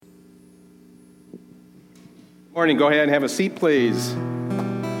Morning. Go ahead and have a seat, please.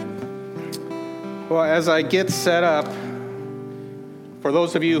 Well, as I get set up, for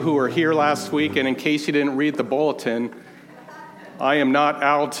those of you who were here last week, and in case you didn't read the bulletin, I am not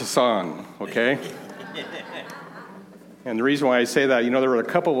Al Tassan, okay? And the reason why I say that, there were a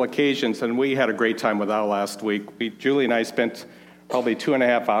couple of occasions, and we had a great time with Al last week. Julie and I spent probably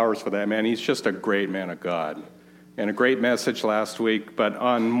 2.5 hours with that man. He's just a great man of God. And a great message last week, but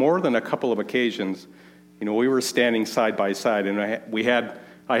on more than a couple of occasions, we were standing side by side, and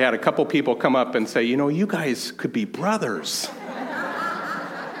I had a couple people come up and say, you guys could be brothers.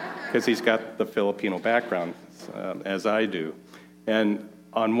 Because he's got the Filipino background, as I do. And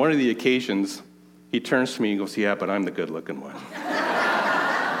on one of the occasions, he turns to me and goes, yeah, but I'm the good-looking one.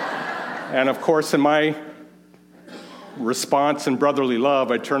 And of course, in my response and brotherly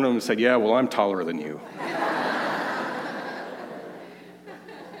love, I turned to him and said, yeah, well, I'm taller than you.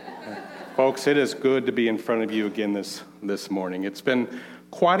 Folks, it is good to be in front of you again this morning. It's been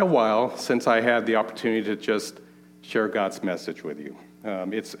quite a while since I had the opportunity to just share God's message with you.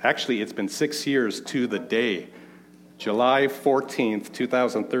 It's been 6 years to the day. July 14th,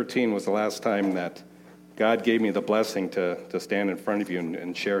 2013 was the last time that God gave me the blessing to stand in front of you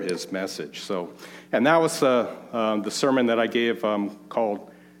and share his message. And that was the sermon that I gave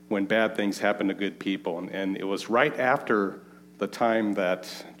called When Bad Things Happen to Good People. And it was right after the time that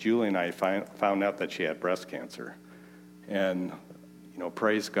Julie and I found out that she had breast cancer. And,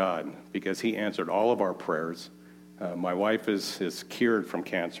 praise God, because he answered all of our prayers. My wife is cured from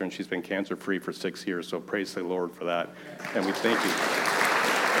cancer, and she's been cancer-free for 6 years, so praise the Lord for that. And we thank you.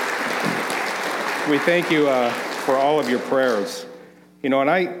 We thank you for all of your prayers. And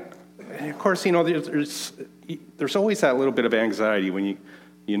of course, there's always that little bit of anxiety when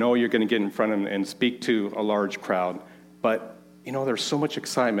you're going to get in front of and speak to a large crowd. But, there's so much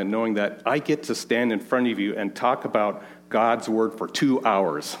excitement knowing that I get to stand in front of you and talk about God's Word for 2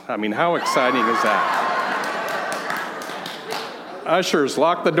 hours. I mean, how exciting is that? Ushers,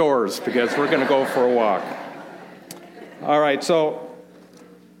 lock the doors because we're going to go for a walk. All right, so,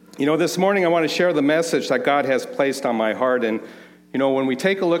 this morning I want to share the message that God has placed on my heart. And, when we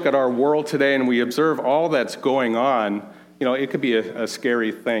take a look at our world today and we observe all that's going on, it could be a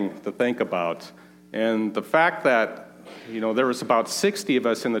scary thing to think about. And the fact that, there was about 60 of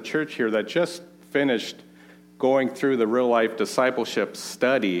us in the church here that just finished going through the real-life discipleship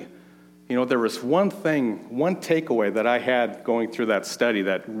study. There was one takeaway that I had going through that study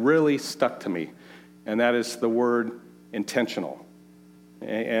that really stuck to me, and that is the word intentional.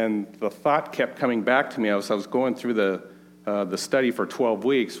 And the thought kept coming back to me as I was going through the study for 12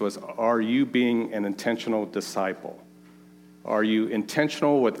 weeks was, are you being an intentional disciple? Are you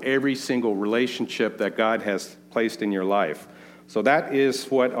intentional with every single relationship that God has placed in your life? So that is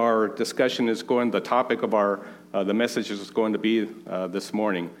what our discussion is the topic of the message is going to be this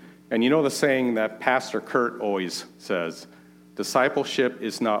morning. And the saying that Pastor Kurt always says, discipleship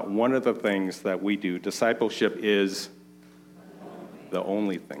is not one of the things that we do. Discipleship is the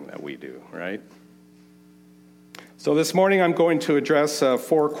only thing that we do, right? So this morning I'm going to address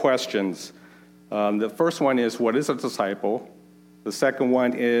 4 questions. The first one is, what is a disciple? The second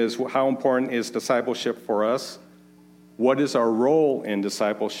one is, how important is discipleship for us? What is our role in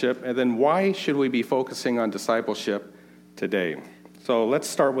discipleship? And then why should we be focusing on discipleship today? So let's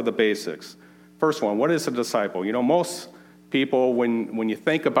start with the basics. First one, what is a disciple? Most people, when you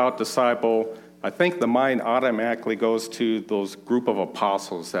think about disciple, I think the mind automatically goes to those group of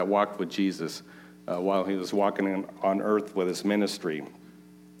apostles that walked with Jesus while he was walking on earth with his ministry.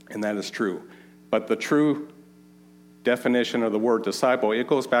 And that is true. But the true definition of the word disciple, it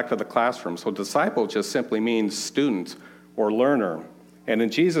goes back to the classroom. So disciple just simply means student or learner. And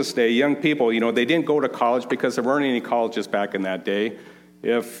in Jesus' day, young people, they didn't go to college because there weren't any colleges back in that day.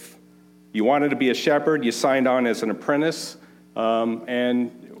 If you wanted to be a shepherd, you signed on as an apprentice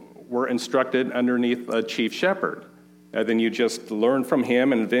and were instructed underneath a chief shepherd. And then you just learned from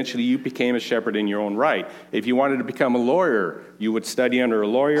him, and eventually you became a shepherd in your own right. If you wanted to become a lawyer, you would study under a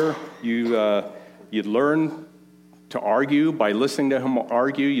lawyer. You'd learn to argue by listening to him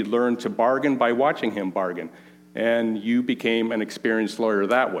argue. You'd learn to bargain by watching him bargain. And you became an experienced lawyer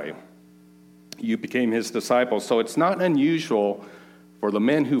that way. You became his disciple. So it's not unusual for the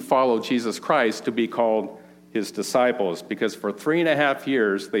men who follow Jesus Christ to be called his disciples, because for 3.5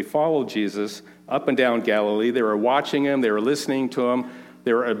 years they followed Jesus up and down Galilee. They were watching him. They were listening to him.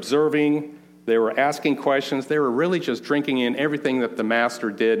 They were observing. They were asking questions. They were really just drinking in everything that the master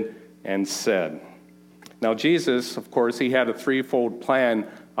did and said. Now, Jesus, of course, he had a threefold plan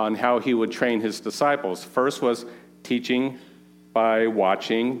on how he would train his disciples. First was teaching by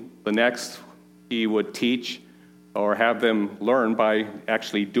watching. The next, he would teach or have them learn by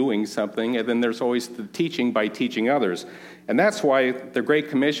actually doing something. And then there's always the teaching by teaching others. And that's why the Great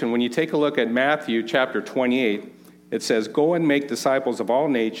Commission, when you take a look at Matthew chapter 28, it says, "Go and make disciples of all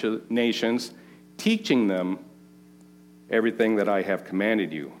nations, teaching them everything that I have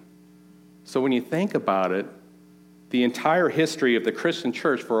commanded you." So when you think about it, the entire history of the Christian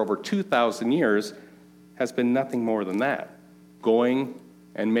church for over 2,000 years has been nothing more than that, going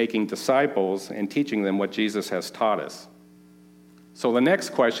and making disciples and teaching them what Jesus has taught us. So the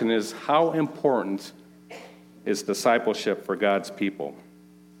next question is, how important is discipleship for God's people?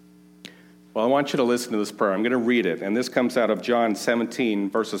 Well, I want you to listen to this prayer. I'm going to read it, and this comes out of John 17,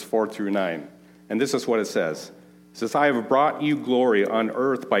 verses 4 through 9. And this is what it says. It says, "I have brought you glory on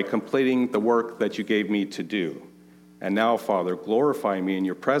earth by completing the work that you gave me to do. And now, Father, glorify me in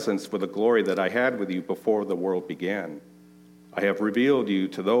your presence with the glory that I had with you before the world began. I have revealed you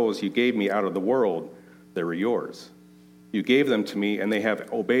to those you gave me out of the world. They were yours. You gave them to me, and they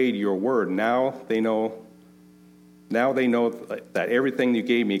have obeyed your word. Now they know that everything you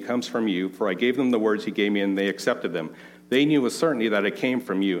gave me comes from you, for I gave them the words you gave me, and they accepted them. They knew with certainty that it came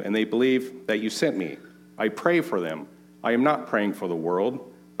from you, and they believe that you sent me. I pray for them. I am not praying for the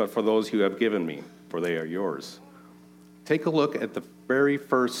world, but for those you have given me, for they are yours." Take a look at the very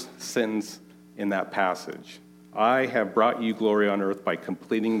first sentence in that passage. "I have brought you glory on earth by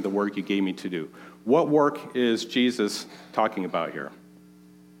completing the work you gave me to do." What work is Jesus talking about here?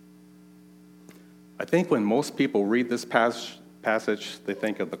 I think when most people read this passage, they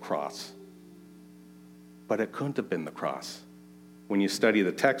think of the cross. But it couldn't have been the cross. When you study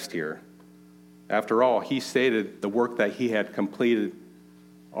the text here, after all, he stated the work that he had completed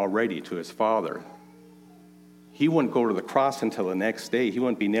already to his Father. He wouldn't go to the cross until the next day. He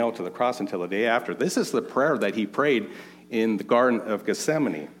wouldn't be nailed to the cross until the day after. This is the prayer that he prayed in the Garden of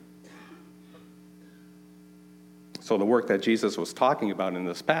Gethsemane. So the work that Jesus was talking about in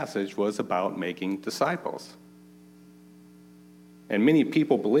this passage was about making disciples. And many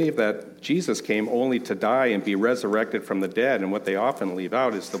people believe that Jesus came only to die and be resurrected from the dead, and what they often leave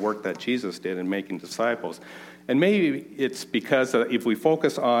out is the work that Jesus did in making disciples. And maybe it's because if we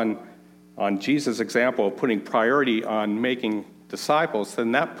focus on Jesus' example of putting priority on making disciples,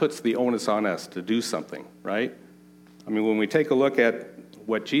 then that puts the onus on us to do something, right? I mean, when we take a look at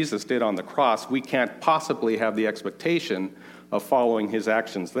what Jesus did on the cross, we can't possibly have the expectation of following his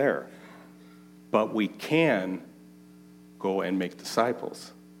actions there. But we can go and make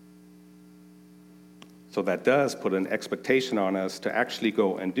disciples. So that does put an expectation on us to actually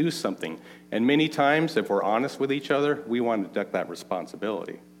go and do something. And many times, if we're honest with each other, we want to duck that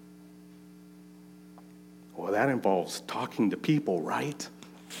responsibility. Well, that involves talking to people, right?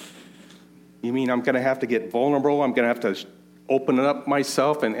 You mean I'm going to have to get vulnerable? I'm going to have to open up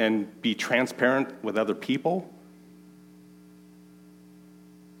myself and be transparent with other people?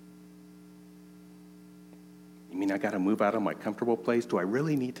 You mean I got to move out of my comfortable place? Do I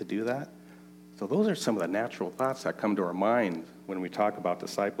really need to do that? So those are some of the natural thoughts that come to our mind when we talk about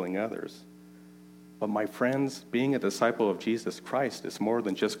discipling others. But my friends, being a disciple of Jesus Christ is more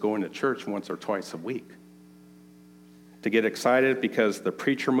than just going to church once or twice a week. To get excited because the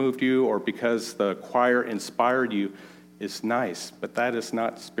preacher moved you or because the choir inspired you is nice, but that is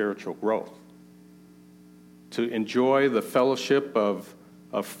not spiritual growth. To enjoy the fellowship of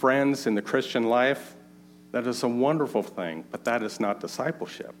friends in the Christian life, that is a wonderful thing, but that is not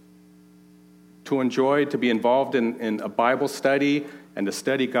discipleship. To enjoy, to be involved in a Bible study and to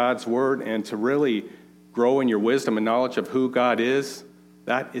study God's Word and to really grow in your wisdom and knowledge of who God is,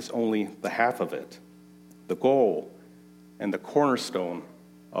 that is only the half of it. The goal and the cornerstone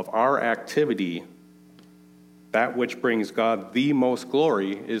of our activity, that which brings God the most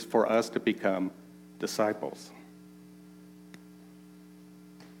glory, is for us to become disciples.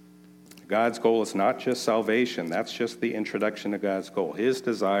 God's goal is not just salvation. That's just the introduction to God's goal. His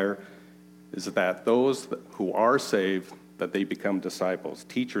desire is that those who are saved, that they become disciples,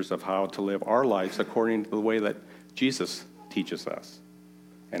 teachers of how to live our lives according to the way that Jesus teaches us.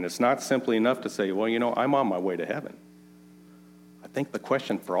 And it's not simply enough to say, well, I'm on my way to heaven. I think the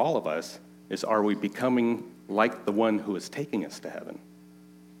question for all of us is, are we becoming like the one who is taking us to heaven?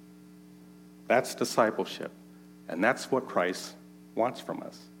 That's discipleship, and that's what Christ wants from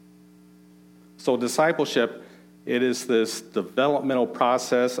us. So discipleship, it is this developmental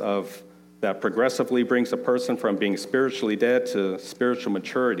process that progressively brings a person from being spiritually dead to spiritual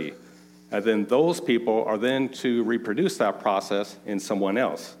maturity. And then those people are then to reproduce that process in someone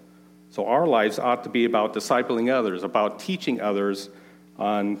else. So our lives ought to be about discipling others, about teaching others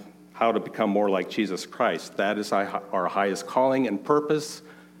on how to become more like Jesus Christ. That is our highest calling and purpose.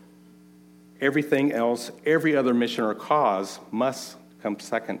 everything else, every other mission or cause must come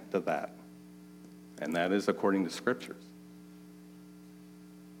second to that. And that is according to Scriptures.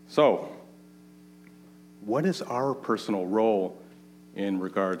 So, what is our personal role in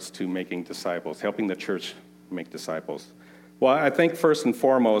regards to making disciples, helping the church make disciples? Well, I think first and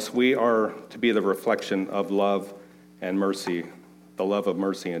foremost, we are to be the reflection of love and mercy, the love of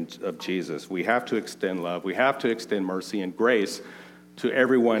mercy and of Jesus. We have to extend love. We have to extend mercy and grace to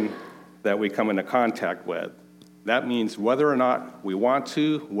everyone that we come into contact with. That means whether or not we want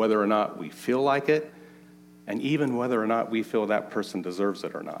to, whether or not we feel like it, and even whether or not we feel that person deserves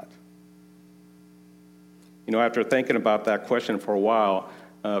it or not. You know, after thinking about that question for a while,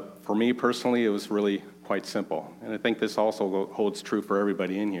 for me personally, it was really quite simple. And I think this also holds true for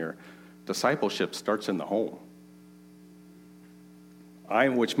everybody in here. Discipleship starts in the home.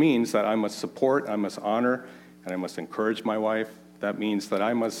 Which means that I must support, I must honor, and I must encourage my wife. That means that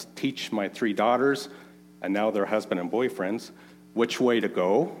I must teach my 3 daughters, and now their husband and boyfriends, which way to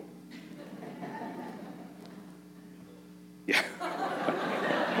go. Yeah.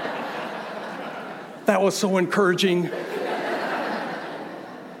 That was so encouraging.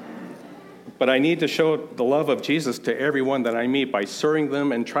 But I need to show the love of Jesus to everyone that I meet by serving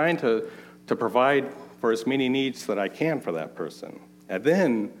them and trying to provide for as many needs that I can for that person. And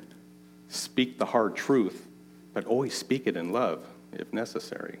then speak the hard truth, but always speak it in love if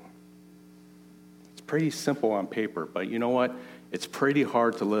necessary. It's pretty simple on paper, but you know what? It's pretty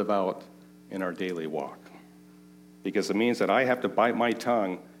hard to live out in our daily walk, because it means that I have to bite my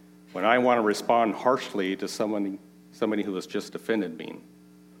tongue when I want to respond harshly to somebody who has just offended me.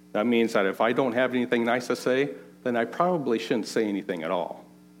 That means that if I don't have anything nice to say, then I probably shouldn't say anything at all.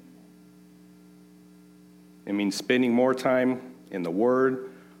 It means spending more time in the Word,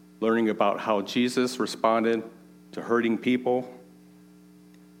 learning about how Jesus responded to hurting people.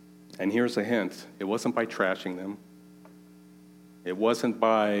 And here's a hint. It wasn't by trashing them. It wasn't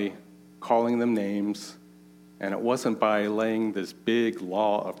by calling them names. And it wasn't by laying this big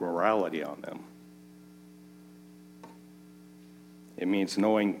law of morality on them. It means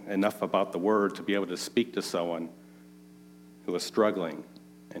knowing enough about the Word to be able to speak to someone who is struggling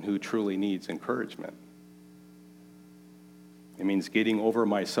and who truly needs encouragement. It means getting over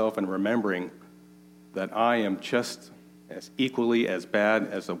myself and remembering that I am just as equally as bad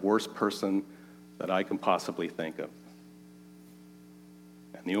as the worst person that I can possibly think of.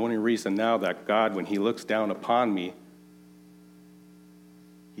 And the only reason now that God, when he looks down upon me,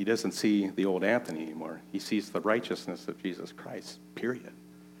 he doesn't see the old Anthony anymore. He sees the righteousness of Jesus Christ, period.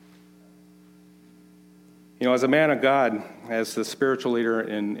 You know, as a man of God, as the spiritual leader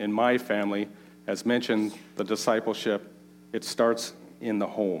in my family, as mentioned, the discipleship, it starts in the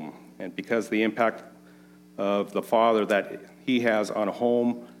home. And because the impact of the father that he has on a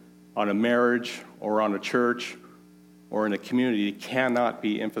home, on a marriage, or on a church, or in a community cannot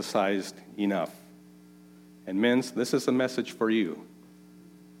be emphasized enough. And men, this is a message for you.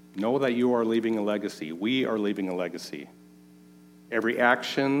 Know that you are leaving a legacy. We are leaving a legacy. Every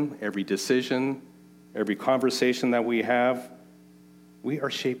action, every decision, every conversation that we have, we are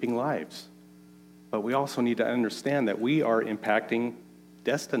shaping lives. But we also need to understand that we are impacting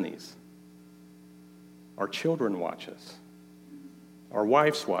destinies. Our children watch us. Our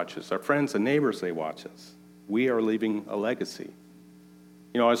wives watch us. Our friends and neighbors, they watch us. We are leaving a legacy.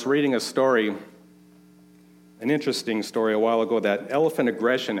 You know, I was reading a story, an interesting story a while ago, that elephant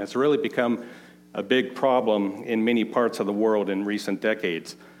aggression has really become a big problem in many parts of the world in recent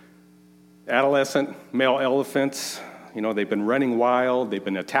decades. Adolescent male elephants, you know, they've been running wild, they've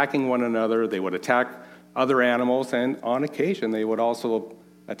been attacking one another, they would attack other animals, and on occasion they would also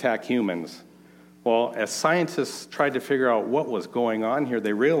attack humans. Well, as scientists tried to figure out what was going on here,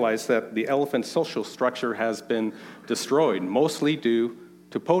 they realized that the elephant's social structure has been destroyed, mostly due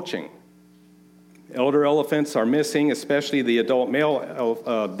to poaching. Elder elephants are missing, especially the adult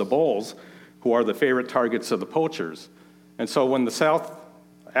male, the bulls, who are the favorite targets of the poachers. And so when the South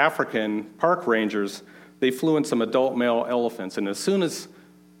African park rangers, they flew in some adult male elephants, and as soon as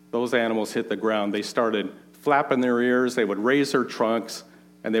those animals hit the ground, they started flapping their ears, they would raise their trunks,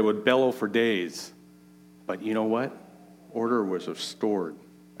 and they would bellow for days. But you know what? Order was restored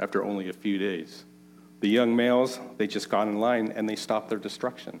after only a few days. The young males, they just got in line and they stopped their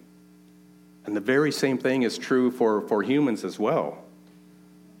destruction. And the very same thing is true for humans as well.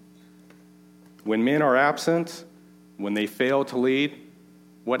 When men are absent, when they fail to lead,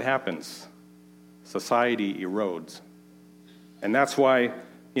 what happens? Society erodes. And that's why,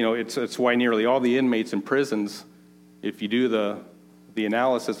 you know, it's why nearly all the inmates in prisons, if you do the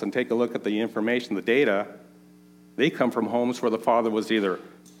analysis and take a look at the information, the data, they come from homes where the father was either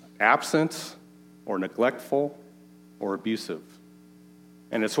absent or neglectful or abusive.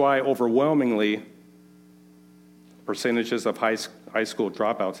 And it's why overwhelmingly percentages of high school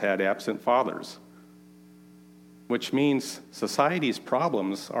dropouts had absent fathers, which means society's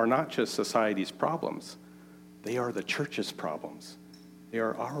problems are not just society's problems. They are the church's problems. They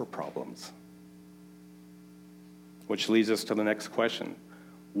are our problems. Which leads us to the next question.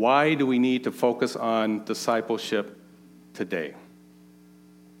 Why do we need to focus on discipleship today?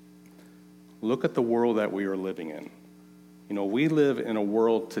 Look at the world that we are living in. You know, we live in a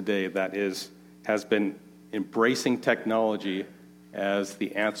world today that has been embracing technology as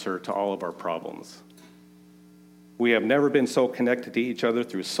the answer to all of our problems. We have never been so connected to each other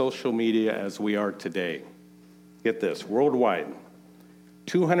through social media as we are today. Get this, worldwide,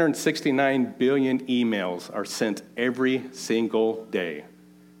 269 billion emails are sent every single day.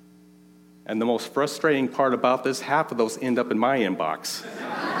 And the most frustrating part about this, half of those end up in my inbox.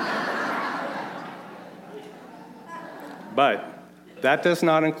 But that doesn't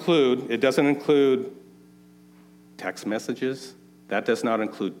include text messages, that does not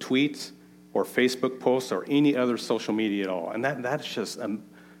include tweets or Facebook posts or any other social media at all. And that's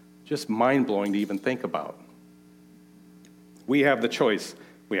just mind-blowing to even think about. We have the choice.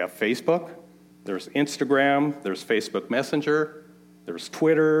 We have Facebook, there's Instagram, there's Facebook Messenger, there's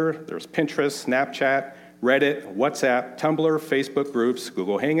Twitter, there's Pinterest, Snapchat, Reddit, WhatsApp, Tumblr, Facebook groups,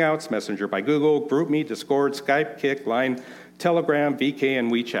 Google Hangouts, Messenger by Google, GroupMe, Discord, Skype, Kik, Line, Telegram, VK,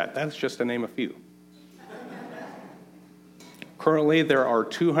 and WeChat. That's just to name a few. Currently, there are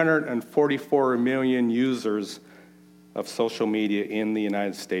 244 million users of social media in the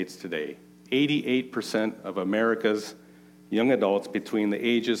United States today. 88% of America's young adults between the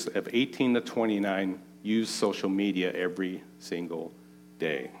ages of 18 to 29 use social media every single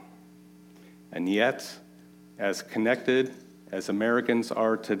day. And yet, as connected as Americans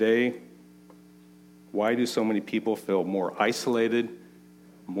are today, why do so many people feel more isolated,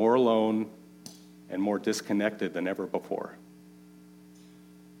 more alone, and more disconnected than ever before?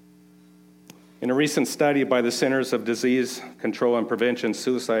 In a recent study by the Centers of Disease Control and Prevention,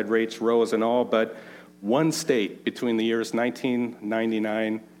 suicide rates rose in all but one state between the years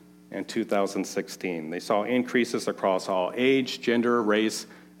 1999 and 2016. They saw increases across all age, gender, race,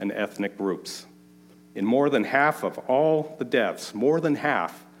 and ethnic groups. In more than half of all the deaths,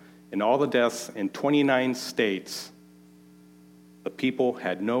 in all the deaths in 29 states, the people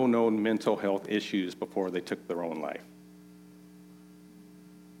had no known mental health issues before they took their own life.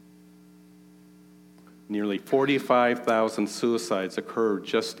 Nearly 45,000 suicides occurred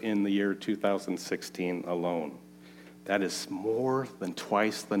just in the year 2016 alone. That is more than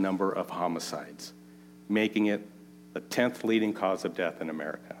twice the number of homicides, making it the 10th leading cause of death in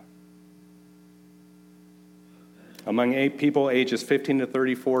America. Among people ages 15 to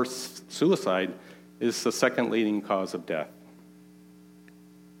 34, suicide is the second leading cause of death.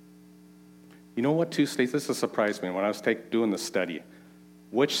 You know what two states, this has surprised me when I was doing the study.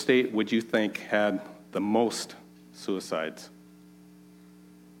 Which state would you think had the most suicides?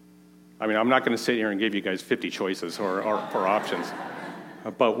 I mean, I'm not going to sit here and give you guys 50 choices or options.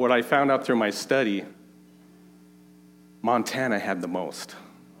 But what I found out through my study, Montana had the most.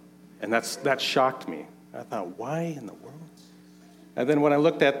 And that shocked me. I thought, why in the world? And then when I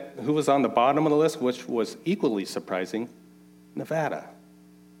looked at who was on the bottom of the list, which was equally surprising, Nevada.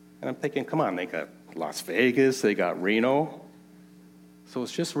 And I'm thinking, come on, they got Las Vegas, they got Reno. So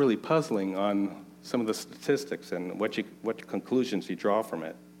it's just really puzzling on some of the statistics and what conclusions you draw from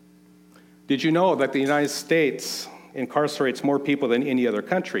it. Did you know that the United States incarcerates more people than any other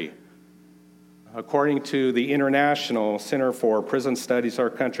country? According to the International Center for Prison Studies, our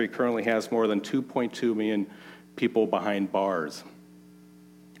country currently has more than 2.2 million people behind bars.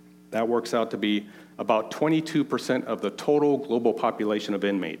 That works out to be about 22% of the total global population of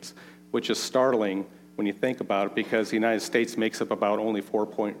inmates, which is startling when you think about it, because the United States makes up about only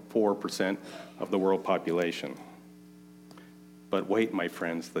 4.4% of the world population. But wait, my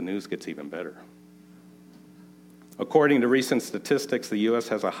friends, the news gets even better. According to recent statistics, the U.S.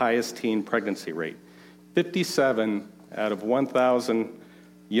 has the highest teen pregnancy rate. 57 out of 1,000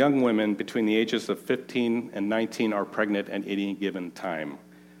 young women between the ages of 15 and 19 are pregnant at any given time.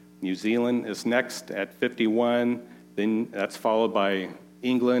 New Zealand is next at 51, then that's followed by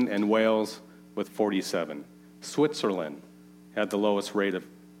England and Wales with 47. Switzerland had the lowest rate of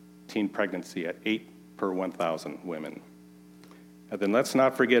teen pregnancy at 8 per 1,000 women. And then let's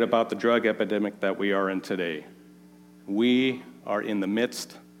not forget about the drug epidemic that we are in today. We are in the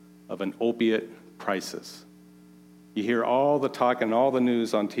midst of an opiate crisis. You hear all the talk and all the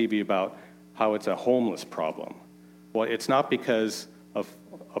news on TV about how it's a homeless problem. Well, it's not because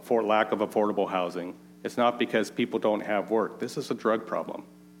lack of affordable housing. It's not because people don't have work. This is a drug problem,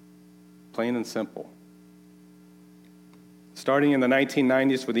 plain and simple. Starting in the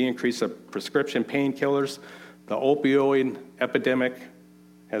 1990s with the increase of prescription painkillers, the opioid epidemic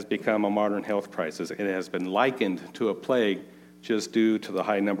has become a modern health crisis. It has been likened to a plague just due to the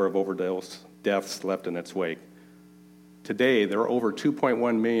high number of overdose deaths left in its wake. Today, there are over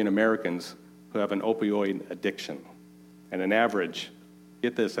 2.1 million Americans who have an opioid addiction. And an average,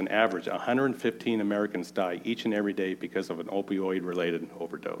 get this, 115 Americans die each and every day because of an opioid-related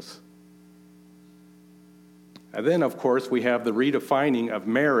overdose. And then, of course, we have the redefining of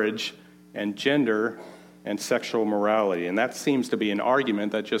marriage and gender and sexual morality. And that seems to be an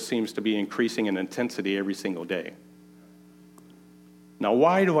argument that just seems to be increasing in intensity every single day. Now,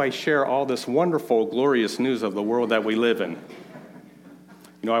 why do I share all this wonderful, glorious news of the world that we live in?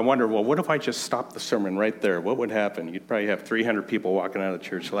 I wonder, well, what if I just stopped the sermon right there? What would happen? You'd probably have 300 people walking out of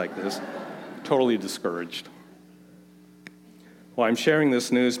church like this, totally discouraged. Well, I'm sharing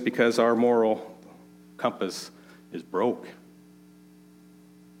this news because our moral compass is broke.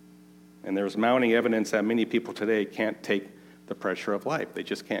 And there's mounting evidence that many people today can't take the pressure of life. They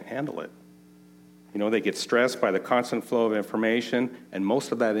just can't handle it. They get stressed by the constant flow of information, and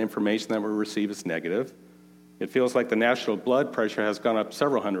most of that information that we receive is negative. It feels like the national blood pressure has gone up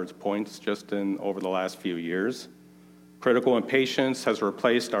several hundred points just over the last few years. Critical impatience has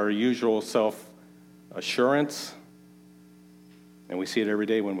replaced our usual self-assurance. And we see it every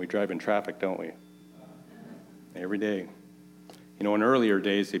day when we drive in traffic, don't we? Every day. In earlier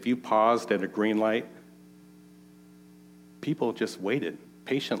days, if you paused at a green light, people just waited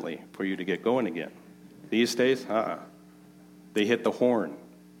patiently for you to get going again. These days, they hit the horn,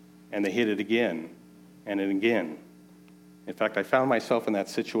 and they hit it again, and again. In fact, I found myself in that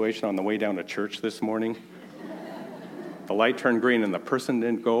situation on the way down to church this morning. The light turned green, and the person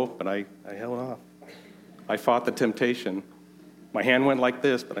didn't go, but I held off. I fought the temptation. My hand went like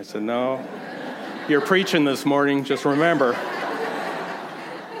this, but I said, no, you're preaching this morning, just remember.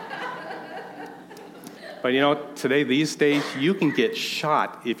 But today, these days, you can get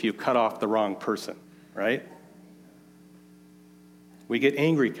shot if you cut off the wrong person, right? We get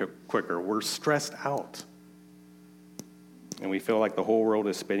angry quicker. We're stressed out. And we feel like the whole world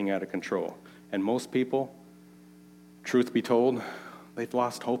is spinning out of control. And most people, truth be told, they've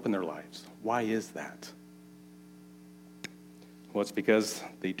lost hope in their lives. Why is that? Well, it's because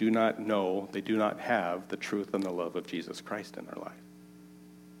they do not know, they do not have the truth and the love of Jesus Christ in their life.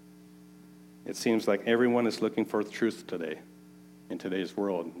 It seems like everyone is looking for the truth today, in today's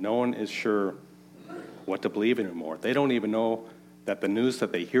world. No one is sure what to believe anymore. They don't even know that the news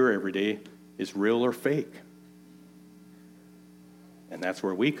that they hear every day is real or fake. And that's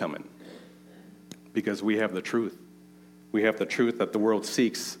where we come in, because we have the truth. We have the truth that the world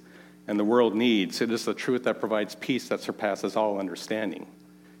seeks and the world needs. It is the truth that provides peace that surpasses all understanding.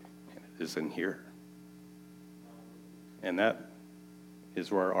 And it is in here. And that is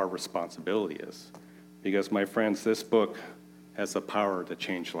where our responsibility is. Because, my friends, this book has the power to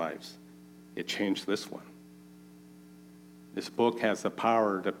change lives. It changed this one. This book has the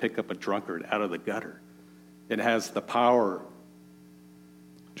power to pick up a drunkard out of the gutter. It has the power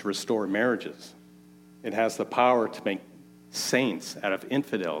to restore marriages. It has the power to make saints out of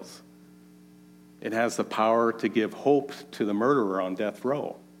infidels. It has the power to give hope to the murderer on death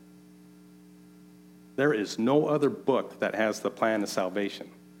row. There is no other book that has the plan of salvation.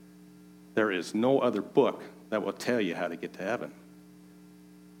 There is no other book that will tell you how to get to heaven.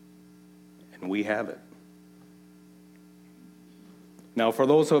 And we have it. Now, for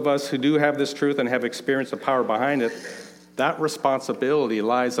those of us who do have this truth and have experienced the power behind it, that responsibility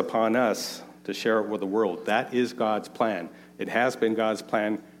lies upon us to share it with the world. That is God's plan. It has been God's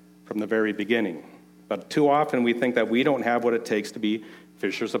plan from the very beginning. But too often we think that we don't have what it takes to be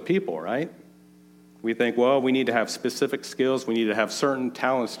fishers of people, right? We think, well, we need to have specific skills. We need to have certain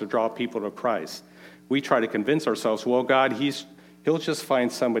talents to draw people to Christ. We try to convince ourselves, well, God, He'll just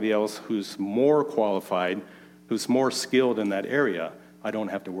find somebody else who's more qualified, who's more skilled in that area. I don't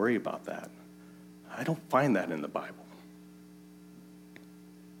have to worry about that. I don't find that in the Bible.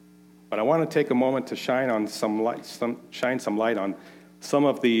 But I want to take a moment to shine some light on some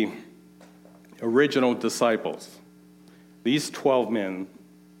of the original disciples. These 12 men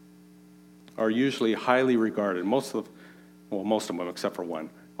are usually highly regarded. Most of them, except for one,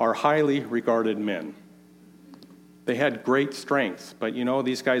 are highly regarded men. They had great strengths, but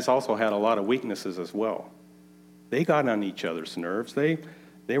these guys also had a lot of weaknesses as well. They got on each other's nerves. They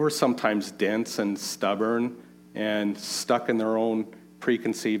were sometimes dense and stubborn and stuck in their own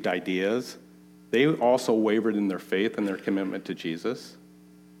preconceived ideas. They also wavered in their faith and their commitment to Jesus.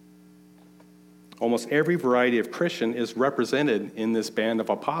 Almost every variety of Christian is represented in this band of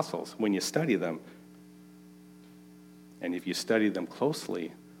apostles when you study them. And if you study them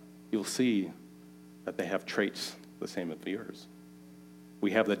closely, you'll see that they have traits the same as yours.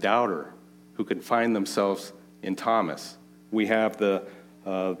 We have the doubter who can find themselves in Thomas. We have the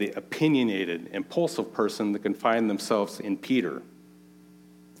opinionated, impulsive person that can find themselves in Peter.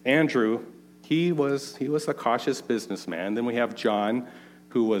 Andrew, he was a cautious businessman. Then we have John,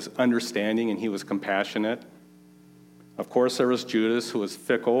 who was understanding and he was compassionate. Of course, there was Judas, who was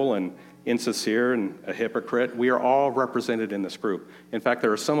fickle and insincere and a hypocrite. We are all represented in this group. In fact,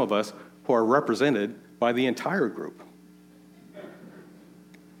 there are some of us who are represented by the entire group,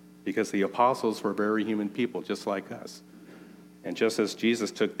 because the apostles were very human people, just like us. And just as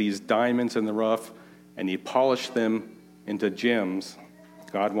Jesus took these diamonds in the rough and he polished them into gems,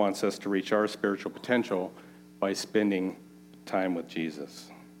 God wants us to reach our spiritual potential by spending time with Jesus.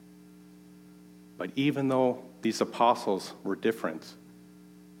 But even though these apostles were different,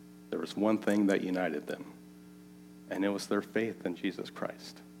 there was one thing that united them, and it was their faith in Jesus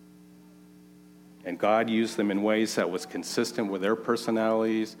Christ. And God used them in ways that was consistent with their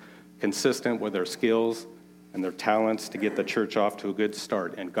personalities, consistent with their skills and their talents to get the church off to a good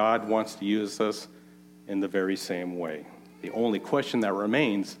start. And God wants to use us in the very same way. The only question that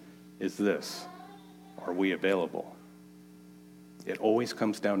remains is this: are we available? It always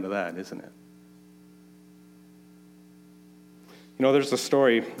comes down to that, isn't it? You know, there's a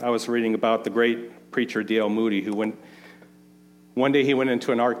story I was reading about the great preacher D.L. Moody, who one day he went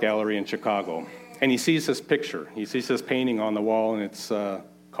into an art gallery in Chicago, and he sees this picture. He sees this painting on the wall, and it's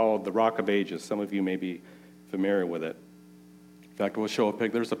called The Rock of Ages. Some of you may be familiar with it. In fact, we'll show a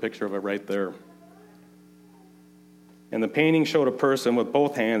picture. There's a picture of it right there. And the painting showed a person with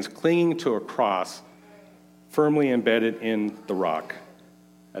both hands clinging to a cross firmly embedded in the rock.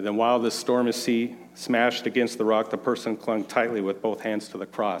 And then while the stormy sea smashed against the rock, the person clung tightly with both hands to the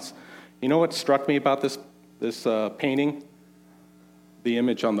cross. You know what struck me about this painting? The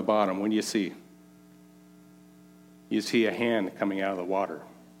image on the bottom. What do you see? You see a hand coming out of the water.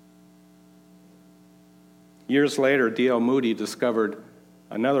 Years later, D.L. Moody discovered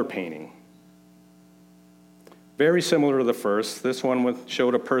another painting, very similar to the first. This one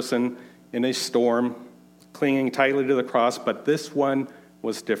showed a person in a storm, clinging tightly to the cross, but this one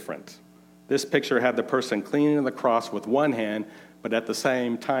was different. This picture had the person clinging to the cross with one hand, but at the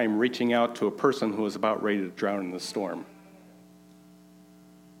same time reaching out to a person who was about ready to drown in the storm.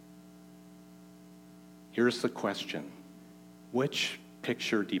 Here's the question: which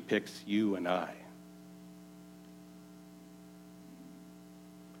picture depicts you and I?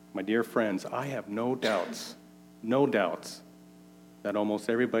 My dear friends, I have no doubts that almost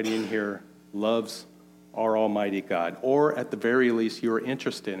everybody in here loves our Almighty God, or at the very least, you're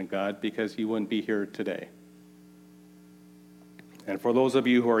interested in God, because you wouldn't be here today. And for those of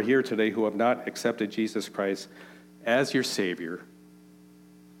you who are here today who have not accepted Jesus Christ as your Savior,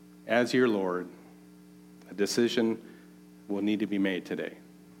 as your Lord, a decision will need to be made today,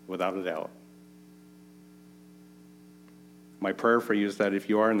 without a doubt. My prayer for you is that if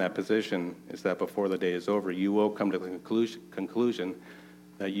you are in that position, is that before the day is over, you will come to the conclusion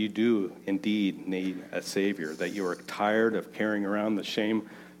that you do indeed need a Savior, that you are tired of carrying around the shame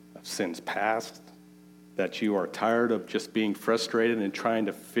of sins past, that you are tired of just being frustrated and trying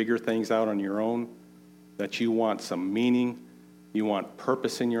to figure things out on your own, that you want some meaning, you want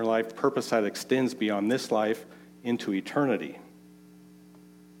purpose in your life, purpose that extends beyond this life into eternity.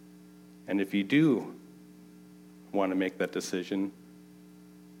 And if you do want to make that decision,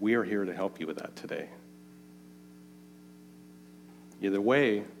 we are here to help you with that today. Either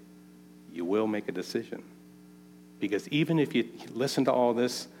way, you will make a decision. Because even if you listen to all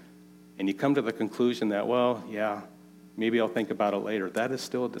this and you come to the conclusion that, well, yeah, maybe I'll think about it later, that is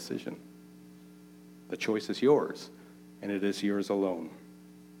still a decision. The choice is yours, and it is yours alone.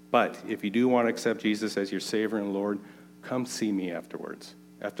 But if you do want to accept Jesus as your Savior and Lord, come see me afterwards,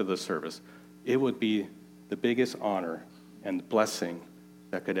 after the service. It would be the biggest honor and blessing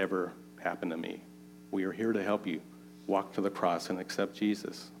that could ever happen to me. We are here to help you walk to the cross and accept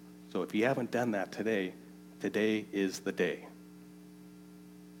Jesus. So if you haven't done that today, today is the day.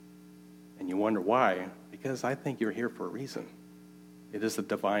 And you wonder why? Because I think you're here for a reason. It is a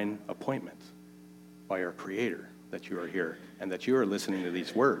divine appointment by our Creator that you are here and that you are listening to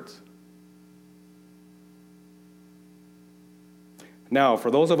these words. Now,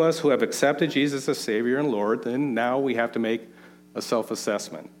 for those of us who have accepted Jesus as Savior and Lord, then now we have to make a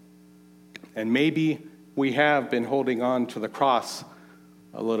self-assessment. And maybe we have been holding on to the cross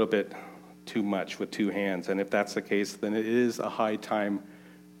a little bit too much with two hands. And if that's the case, then it is a high time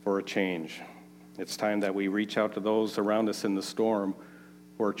for a change. It's time that we reach out to those around us in the storm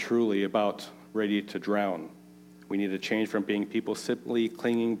who are truly about ready to drown. We need to change from being people simply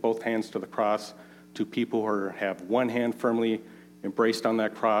clinging both hands to the cross to people who have one hand firmly embraced on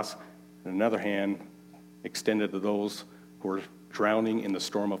that cross and another hand extended to those who are drowning in the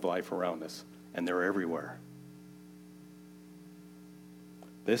storm of life around us. And they're everywhere.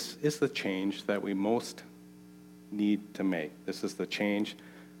 This is the change that we most need to make. This is the change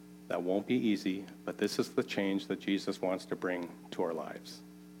that won't be easy, but this is the change that Jesus wants to bring to our lives.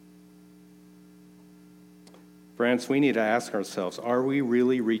 Friends, we need to ask ourselves, are we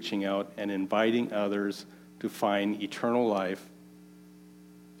really reaching out and inviting others to find eternal life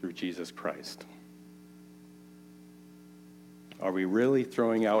through Jesus Christ? Are we really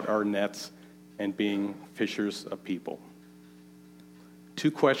throwing out our nets and being fishers of people?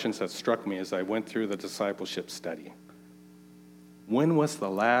 Two questions that struck me as I went through the discipleship study. When was the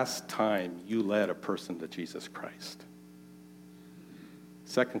last time you led a person to Jesus Christ?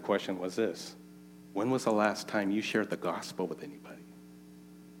 Second question was this: when was the last time you shared the gospel with anybody?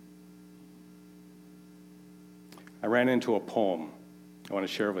 I ran into a poem I want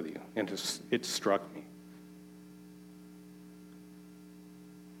to share with you, and it struck me.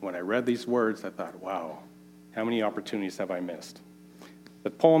 When I read these words, I thought, wow, how many opportunities have I missed? The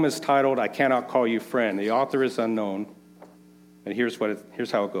poem is titled, "I Cannot Call You Friend." The author is unknown, and here's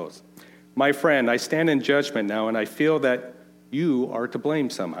how it goes. My friend, I stand in judgment now, and I feel that you are to blame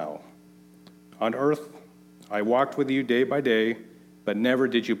somehow. On earth, I walked with you day by day, but never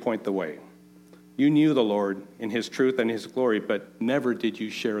did you point the way. You knew the Lord in his truth and his glory, but never did you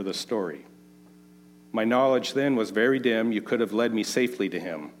share the story. My knowledge then was very dim. You could have led me safely to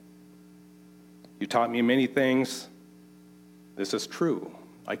him. You taught me many things. This is true.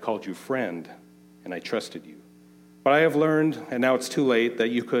 I called you friend, and I trusted you. But I have learned, and now it's too late, that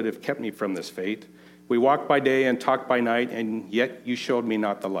you could have kept me from this fate. We walked by day and talked by night, and yet you showed me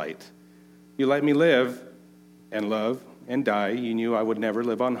not the light. You let me live and love and die. You knew I would never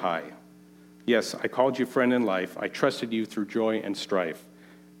live on high. Yes, I called you friend in life. I trusted you through joy and strife.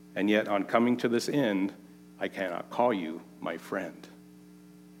 And yet, on coming to this end, I cannot call you my friend.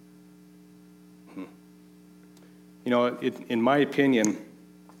 You know, in my opinion,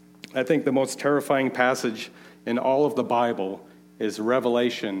 I think the most terrifying passage in all of the Bible is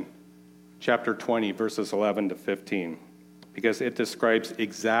Revelation chapter 20, verses 11 to 15, because it describes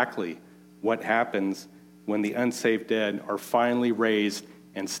exactly what happens when the unsaved dead are finally raised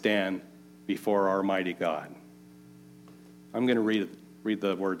and stand before our mighty God. I'm going to read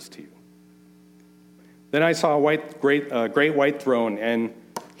the words to you. Then I saw a great white throne and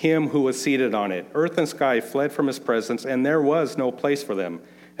him who was seated on it. Earth and sky fled from his presence, and there was no place for them.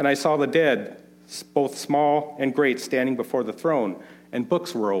 And I saw the dead, both small and great, standing before the throne, and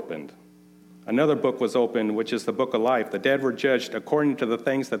books were opened. Another book was opened, which is the book of life. The dead were judged according to the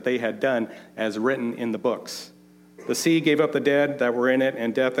things that they had done, as written in the books. The sea gave up the dead that were in it,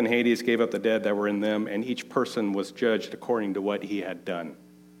 and death and Hades gave up the dead that were in them, and each person was judged according to what he had done.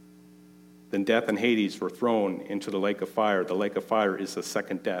 Then death and Hades were thrown into the lake of fire. The lake of fire is the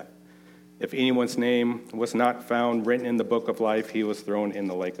second death. If anyone's name was not found written in the book of life, he was thrown in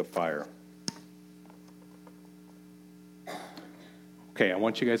the lake of fire. Okay, I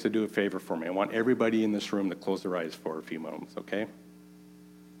want you guys to do a favor for me. I want everybody in this room to close their eyes for a few moments, okay?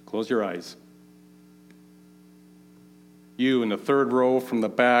 Close your eyes. You in the third row from the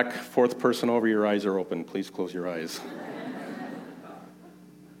back, fourth person over, your eyes are open. Please close your eyes.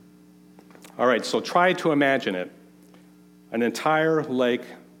 All right, so try to imagine it. An entire lake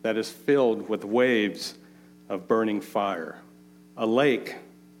that is filled with waves of burning fire. A lake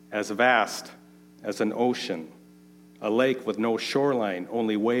as vast as an ocean. A lake with no shoreline,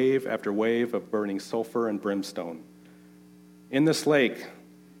 only wave after wave of burning sulfur and brimstone. In this lake,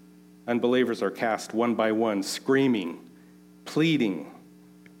 unbelievers are cast one by one, screaming, pleading,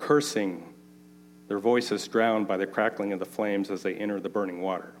 cursing, their voices drowned by the crackling of the flames as they enter the burning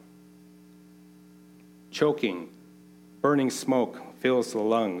water. Choking, burning smoke fills the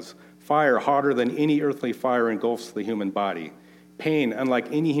lungs. Fire hotter than any earthly fire engulfs the human body. Pain, unlike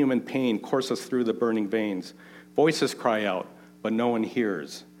any human pain, courses through the burning veins. Voices cry out, but no one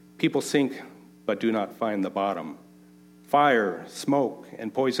hears. People sink, but do not find the bottom. Fire, smoke,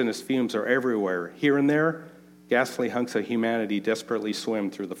 and poisonous fumes are everywhere. Here and there, ghastly hunks of humanity desperately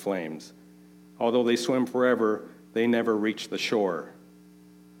swim through the flames. Although they swim forever, they never reach the shore.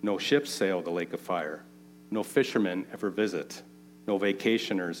 No ships sail the lake of fire. No fishermen ever visit. No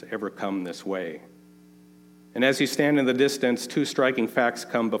vacationers ever come this way. And as you stand in the distance, two striking facts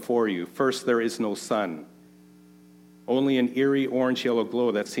come before you. First, there is no sun, only an eerie orange-yellow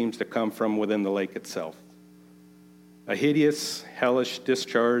glow that seems to come from within the lake itself. A hideous, hellish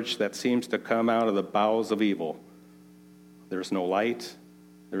discharge that seems to come out of the bowels of evil. There's no light,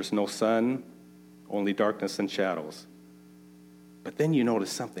 there's no sun, only darkness and shadows. But then you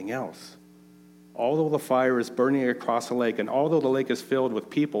notice something else. Although the fire is burning across the lake, and although the lake is filled with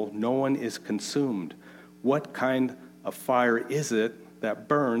people, no one is consumed. What kind of fire is it that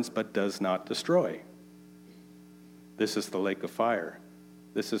burns but does not destroy? This is the lake of fire.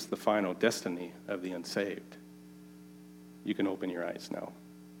 This is the final destiny of the unsaved. You can open your eyes now.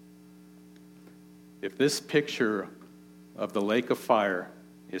 If this picture of the lake of fire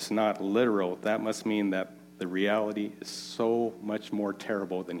is not literal, that must mean that the reality is so much more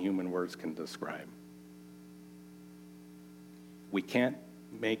terrible than human words can describe. We can't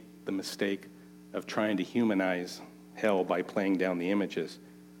make the mistake of trying to humanize hell by playing down the images.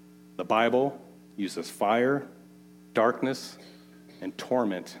 The Bible uses fire, darkness, and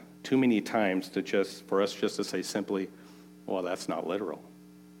torment too many times for us just to say simply, well, that's not literal.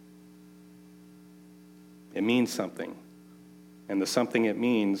 It means something. And the something it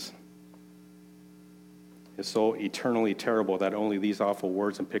means is so eternally terrible that only these awful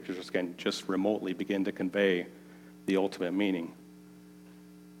words and pictures can just remotely begin to convey the ultimate meaning.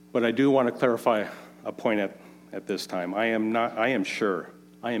 But I do want to clarify a point at this time. I am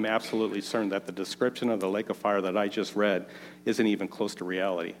absolutely certain that the description of the lake of fire that I just read isn't even close to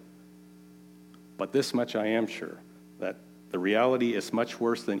reality. But this much I am sure, that the reality is much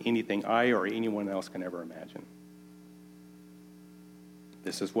worse than anything I or anyone else can ever imagine.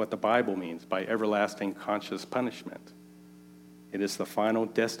 This is what the Bible means by everlasting conscious punishment. It is the final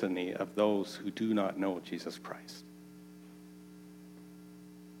destiny of those who do not know Jesus Christ.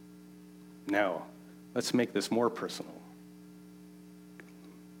 Now, let's make this more personal.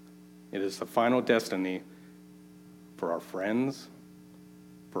 It is the final destiny for our friends,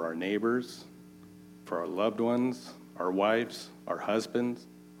 for our neighbors, for our loved ones, our wives, our husbands,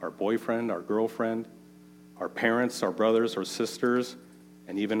 our boyfriend, our girlfriend, our parents, our brothers or sisters,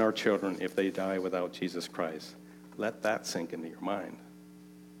 and even our children if they die without Jesus Christ. Let that sink into your mind.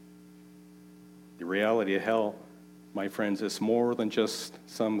 The reality of hell, my friends, is more than just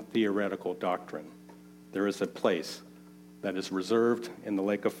some theoretical doctrine. There is a place that is reserved in the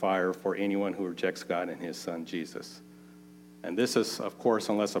lake of fire for anyone who rejects God and his Son, Jesus. And this is, of course,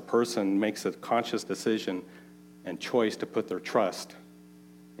 unless a person makes a conscious decision and choice to put their trust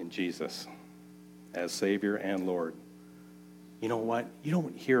in Jesus as Savior and Lord. You know what? You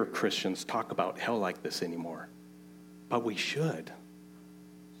don't hear Christians talk about hell like this anymore, but we should.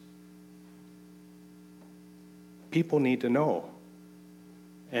 People need to know.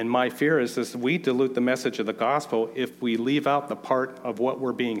 And my fear is this: we dilute the message of the gospel if we leave out the part of what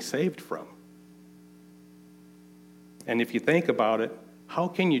we're being saved from. And if you think about it, how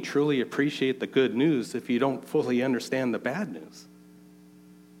can you truly appreciate the good news if you don't fully understand the bad news?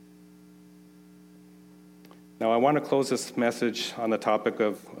 Now, I want to close this message on the topic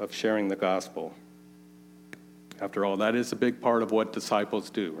of sharing the gospel. After all, that is a big part of what disciples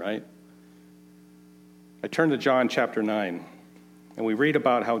do, right? I turn to John chapter 9, and we read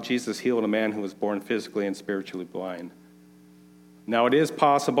about how Jesus healed a man who was born physically and spiritually blind. Now, it is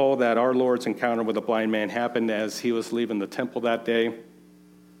possible that our Lord's encounter with a blind man happened as he was leaving the temple that day.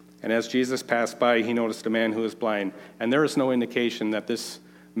 And as Jesus passed by, he noticed a man who was blind. And there is no indication that this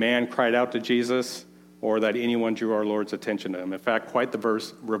man cried out to Jesus or that anyone drew our Lord's attention to him. In fact, quite the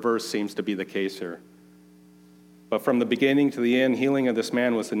reverse seems to be the case here. But from the beginning to the end, healing of this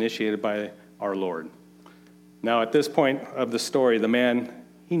man was initiated by our Lord. Now, at this point of the story, the man,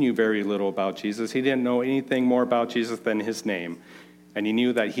 he knew very little about Jesus. He didn't know anything more about Jesus than his name, and he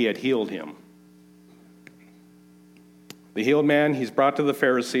knew that he had healed him. The healed man, he's brought to the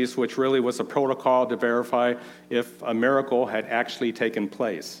Pharisees, which really was a protocol to verify if a miracle had actually taken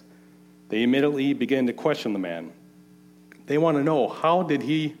place. They immediately begin to question the man. They want to know, how did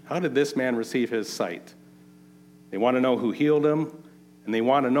this man receive his sight? They want to know who healed him, and they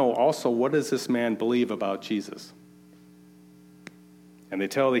want to know also, what does this man believe about Jesus? And they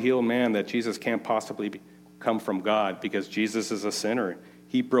tell the healed man that Jesus can't possibly come from God because Jesus is a sinner.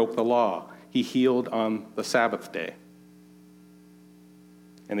 He broke the law. He healed on the Sabbath day.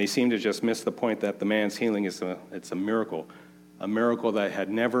 And they seem to just miss the point that the man's healing is a miracle that had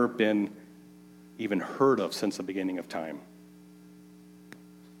never been even heard of since the beginning of time.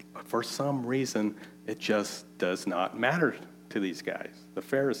 But for some reason, it just does not matter to these guys, the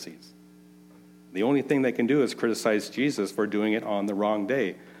Pharisees. The only thing they can do is criticize Jesus for doing it on the wrong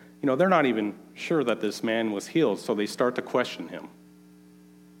day. they're not even sure that this man was healed, so they start to question him,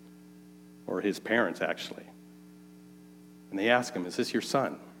 or his parents, actually. And they ask him, is this your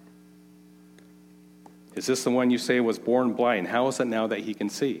son? Is this the one you say was born blind? How is it now that he can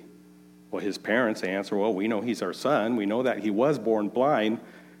see? Well, his parents answer, well, we know he's our son. We know that he was born blind,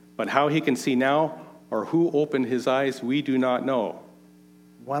 but how he can see now or who opened his eyes, we do not know.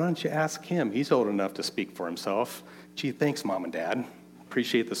 Why don't you ask him? He's old enough to speak for himself. Gee, thanks, Mom and Dad.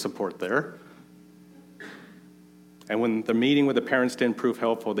 Appreciate the support there. And when the meeting with the parents didn't prove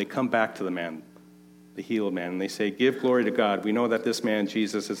helpful, they come back to the man, the healed man, and they say, give glory to God. We know that this man,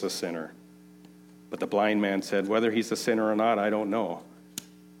 Jesus, is a sinner. But the blind man said, whether he's a sinner or not, I don't know.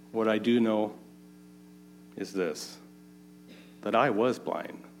 What I do know is this, that I was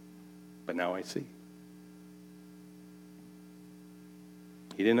blind, but now I see.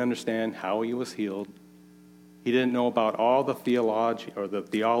 He didn't understand how he was healed. He didn't know about all the theology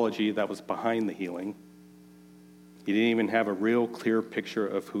that was behind the healing. He didn't even have a real clear picture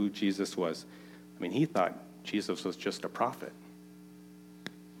of who Jesus was. I mean, he thought Jesus was just a prophet.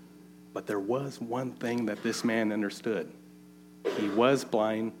 But there was one thing that this man understood. He was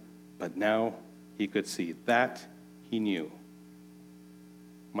blind, but now he could see. That he knew.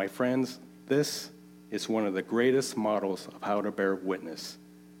 My friends, this is one of the greatest models of how to bear witness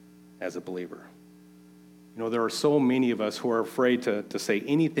as a believer. There are so many of us who are afraid to say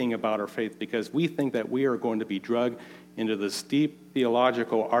anything about our faith because we think that we are going to be dragged into this deep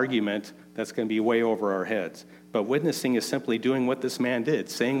theological argument that's going to be way over our heads. But witnessing is simply doing what this man did,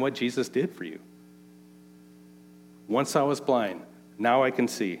 saying what Jesus did for you. Once I was blind, now I can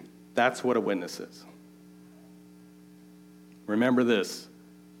see. That's what a witness is. Remember this,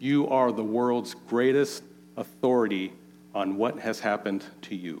 you are the world's greatest authority on what has happened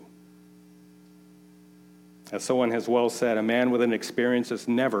to you. As someone has well said, a man with an experience is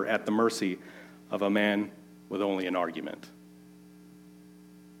never at the mercy of a man with only an argument.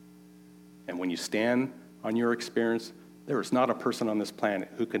 And when you stand on your experience, there is not a person on this planet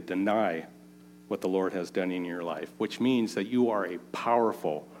who can deny what the Lord has done in your life, which means that you are a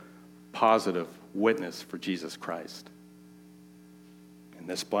powerful, positive witness for Jesus Christ. And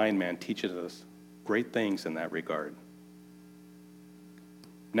this blind man teaches us great things in that regard.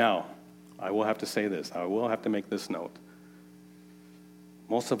 Now, I will have to say this. I will have to make this note.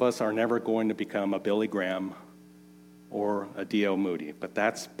 Most of us are never going to become a Billy Graham or a D.L. Moody, but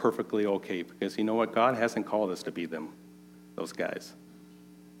that's perfectly okay because you know what? God hasn't called us to be those guys.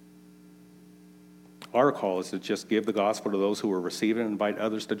 Our call is to just give the gospel to those who will receive it and invite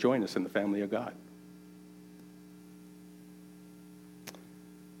others to join us in the family of God.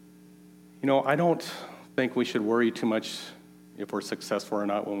 I don't think we should worry too much if we're successful or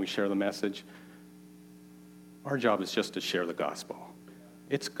not when we share the message. Our job is just to share the gospel.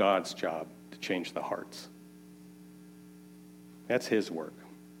 It's God's job to change the hearts. That's his work.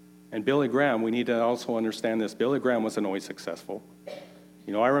 And Billy Graham, we need to also understand this. Billy Graham wasn't always successful.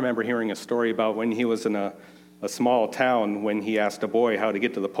 I remember hearing a story about when he was in a small town when he asked a boy how to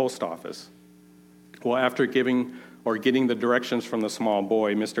get to the post office. Well, after getting the directions from the small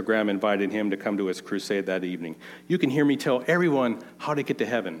boy, Mr. Graham invited him to come to his crusade that evening. You can hear me tell everyone how to get to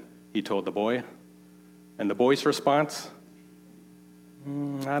heaven, he told the boy. And the boy's response,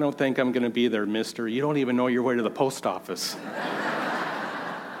 I don't think I'm going to be there, mister. You don't even know your way to the post office.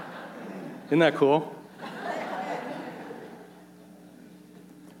 Isn't that cool?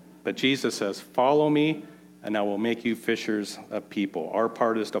 But Jesus says, follow me, and I will make you fishers of people. Our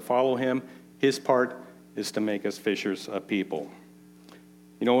part is to follow him. His part is to make us fishers of people.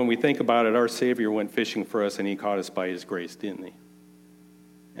 When we think about it, our Savior went fishing for us, and he caught us by his grace, didn't he?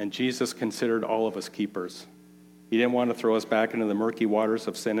 And Jesus considered all of us keepers. He didn't want to throw us back into the murky waters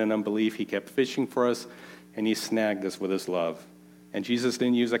of sin and unbelief. He kept fishing for us, and he snagged us with his love. And Jesus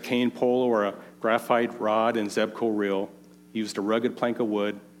didn't use a cane pole or a graphite rod and Zebco reel. He used a rugged plank of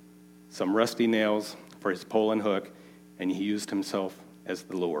wood, some rusty nails for his pole and hook, and he used himself as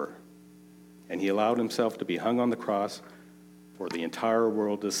the lure. And he allowed himself to be hung on the cross for the entire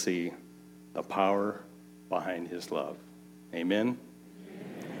world to see the power behind his love. Amen.